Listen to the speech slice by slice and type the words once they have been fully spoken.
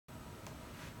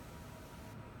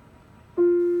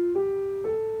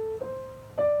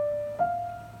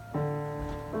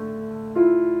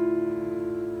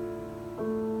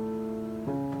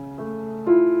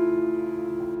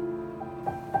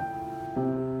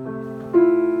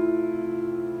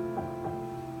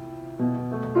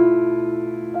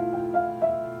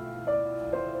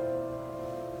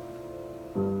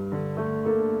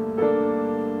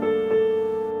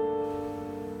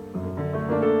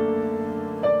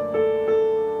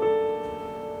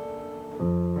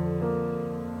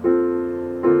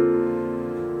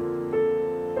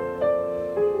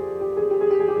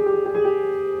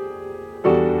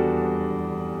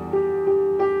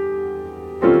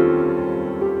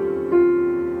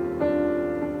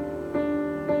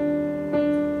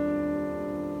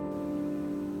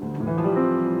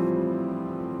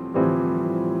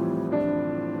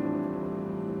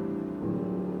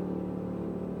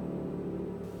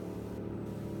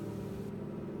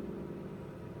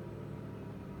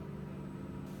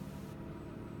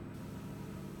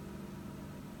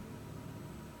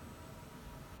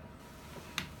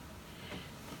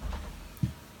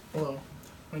Hello,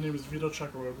 my name is Vito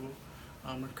Cakaroglu.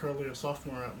 I'm currently a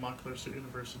sophomore at Montclair State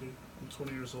University. I'm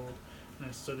 20 years old and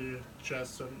I study jazz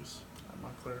studies at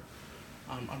Montclair.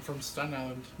 I'm from Staten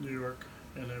Island, New York,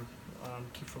 and I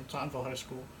came from Tottenville High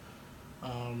School.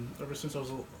 Ever since I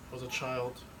was a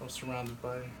child, I was surrounded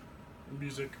by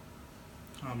music.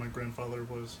 My grandfather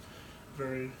was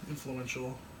very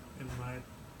influential in my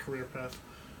career path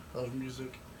of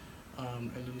music.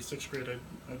 And in the sixth grade,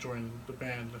 I joined the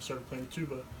band. I started playing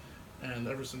tuba, and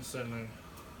ever since then, I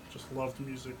just loved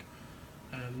music.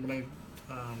 And when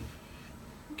I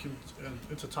came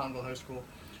into Tottenville High School,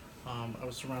 I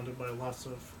was surrounded by lots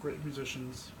of great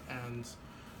musicians, and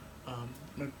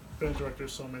my band director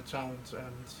saw my talent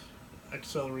and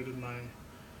accelerated my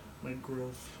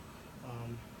growth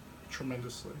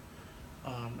tremendously.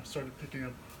 I started picking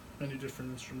up many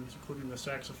different instruments, including the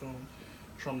saxophone,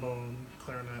 trombone,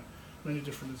 clarinet, many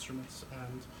different instruments,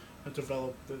 and I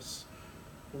developed this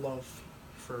love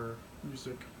for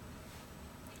music.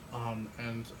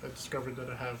 And I discovered that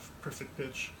I have perfect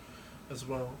pitch as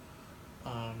well,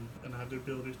 and I have the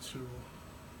ability to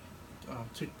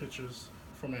take pitches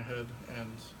from my head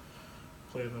and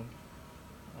play them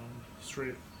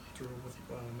straight through with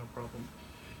no problem.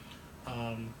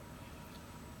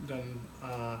 Then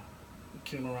it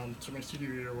came around to my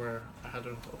senior year where I had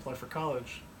to apply for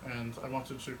college, and I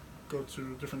wanted to go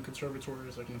to different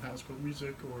conservatories like Manhattan School of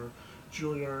Music or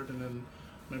Juilliard, and then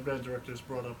my band directors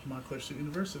brought up Montclair State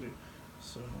University.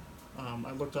 So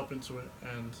I looked up into it,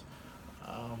 and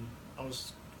I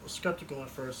was skeptical at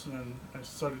first, and then I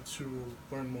started to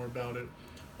learn more about it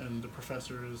and the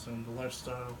professors and the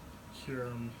lifestyle here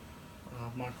in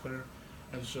Montclair,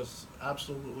 and it's just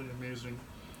absolutely amazing.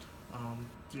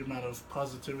 The amount of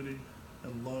positivity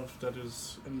and love that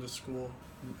is in the school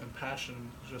and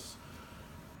passion just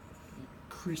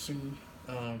increasing.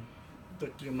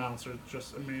 The amounts are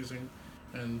just amazing,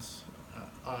 and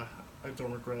I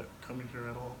don't regret coming here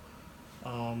at all.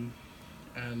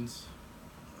 And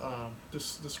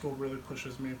this school really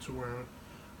pushes me to where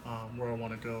I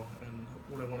want to go and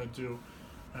what I want to do,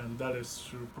 and that is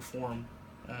to perform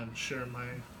and share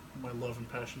my love and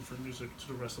passion for music to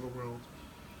the rest of the world.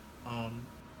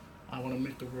 I want to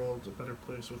make the world a better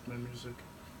place with my music,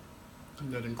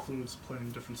 and that includes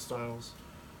playing different styles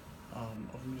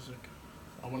of music.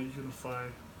 I want to unify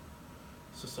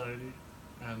society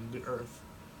and the earth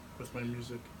with my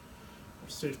music,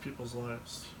 save people's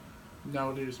lives.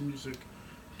 Nowadays, music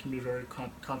can be very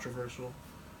controversial,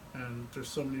 and there's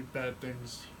so many bad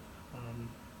things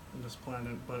in this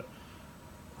planet, but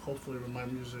hopefully with my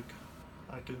music,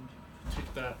 I could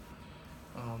take that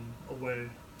away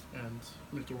and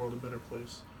make the world a better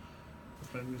place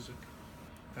with my music.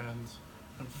 And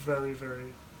I'm very,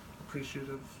 very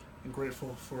appreciative and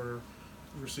grateful for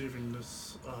receiving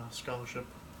this scholarship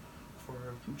for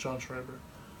John Schreiber.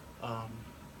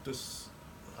 This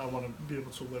I want to be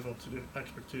able to live up to the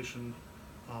expectation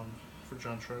for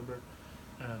John Schreiber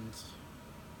and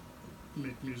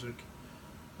make music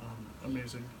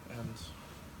amazing and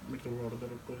make the world a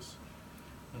better place.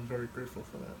 I'm very grateful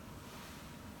for that.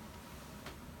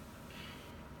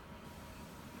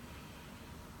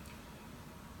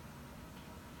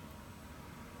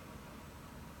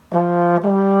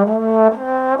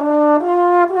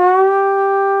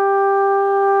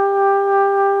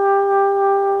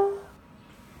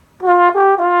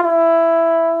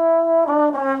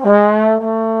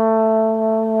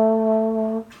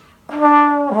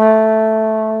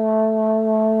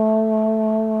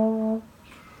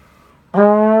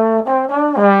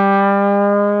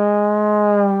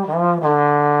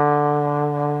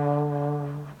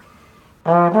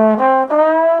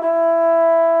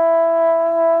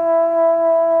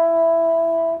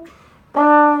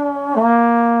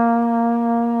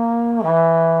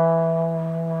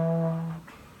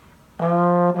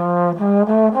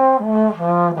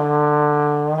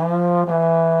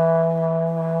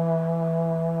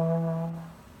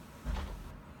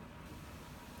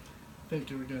 Thank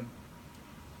you again.